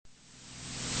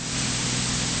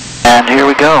And here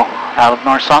we go, out of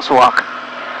Narsarsuaq.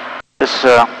 This,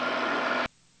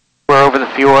 we're over the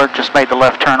fjord, just made the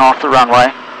left turn off the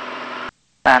runway,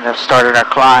 and have started our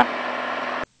climb.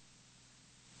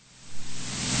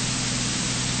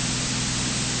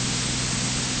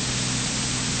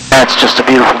 It's just a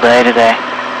beautiful day today.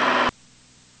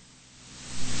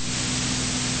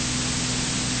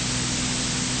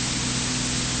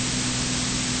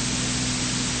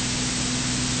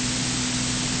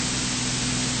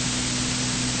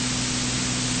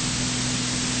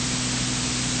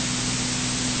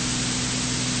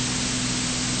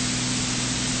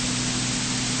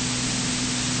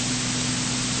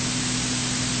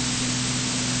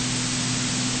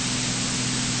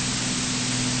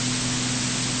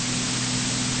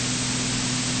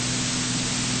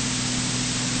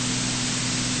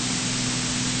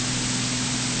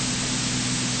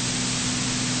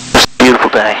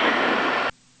 Day.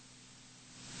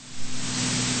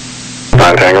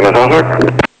 Tango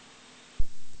Narsarsuaq.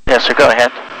 Yes, sir, go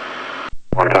ahead.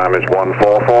 One time is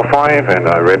 1445 and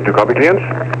ready to copy clearance.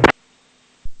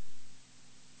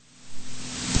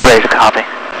 Ready to copy.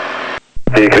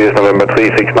 The clears November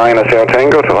 369 Sierra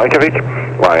Tango to Reykjavik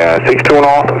via 62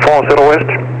 north 40 west,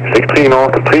 63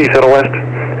 north 30 west,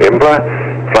 Embla,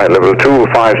 flight level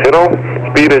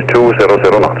 250, speed is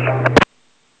 200 knots.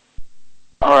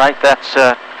 Alright, that's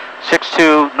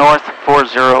 62 north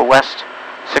 40 west,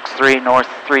 63 north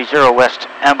 30 west,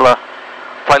 Embla,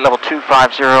 flight level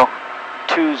 250,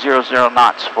 200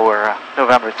 knots for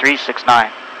November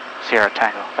 369 Sierra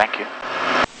Tango. Thank you.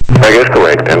 That is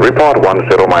correct, and report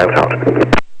 10 miles out.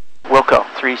 Wilco,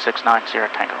 369 Sierra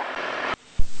Tango.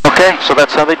 Okay, so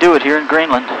that's how they do it here in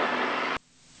Greenland.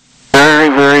 Very,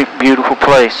 very beautiful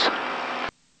place.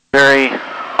 Very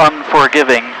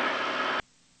unforgiving,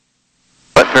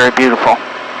 but very beautiful.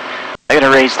 I'm going to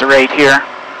raise the rate here,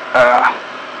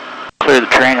 clear the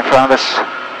terrain in front of us.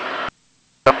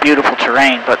 Some beautiful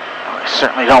terrain, but I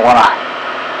certainly don't want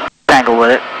to tangle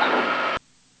with it.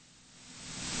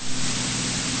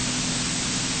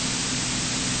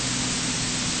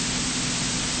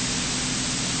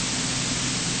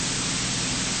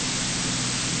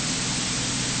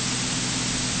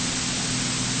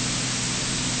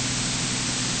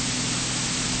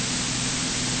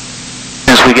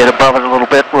 As we get above it a little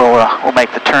bit, we'll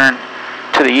make the turn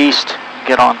to the east,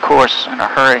 get on course in a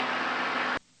hurry.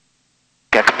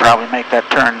 I could probably make that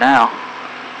turn now,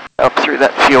 up through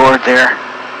that fjord there.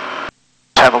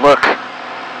 Let's have a look.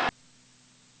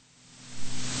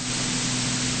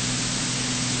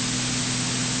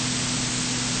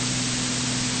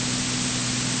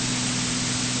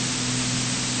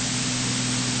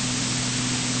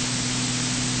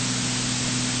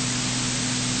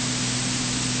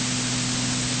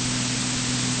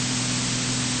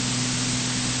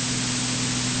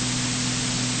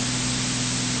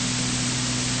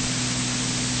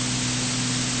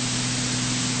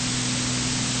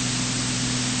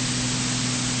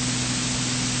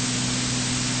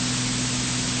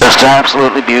 Just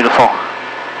absolutely beautiful.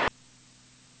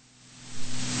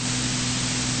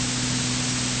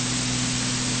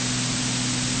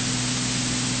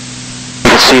 You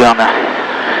can see on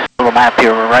the little map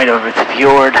here, we're right over the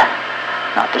fjord.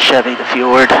 Not the Chevy, the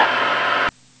fjord.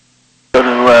 Go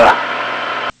to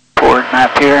forward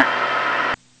map here.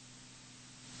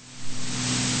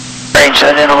 Range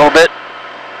that in a little bit.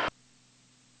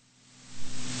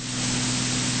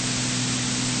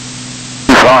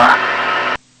 Too far.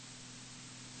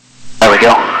 There we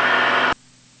go.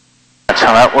 That's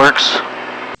how that works.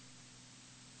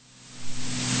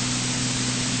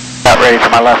 About ready for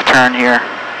my left turn here.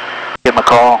 Give him a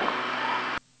call.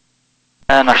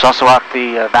 And Narsarsuaq,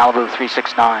 the Malibu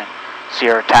 369.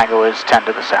 Sierra Tango is 10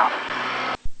 to the south.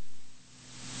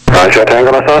 Sierra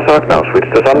Tango Narsarsuaq, now switch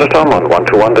to thunderstorm on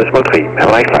 121.3. Have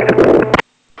a nice flight.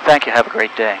 Thank you, have a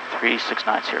great day.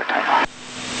 369 Sierra Tango.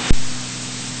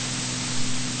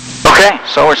 Okay,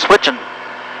 so we're switching.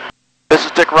 This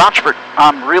is Dick Rochfort.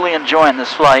 I'm really enjoying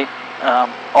this flight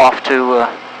off to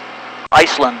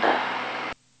Iceland.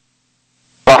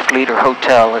 Leader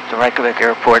Hotel at the Reykjavik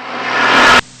airport.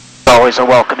 It's always a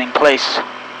welcoming place.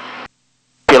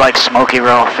 If you like smoky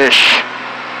raw fish.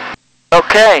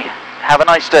 Okay, have a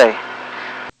nice day.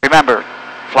 Remember,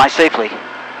 fly safely.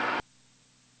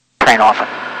 Train often.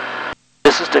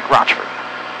 This is Dick Rochfort.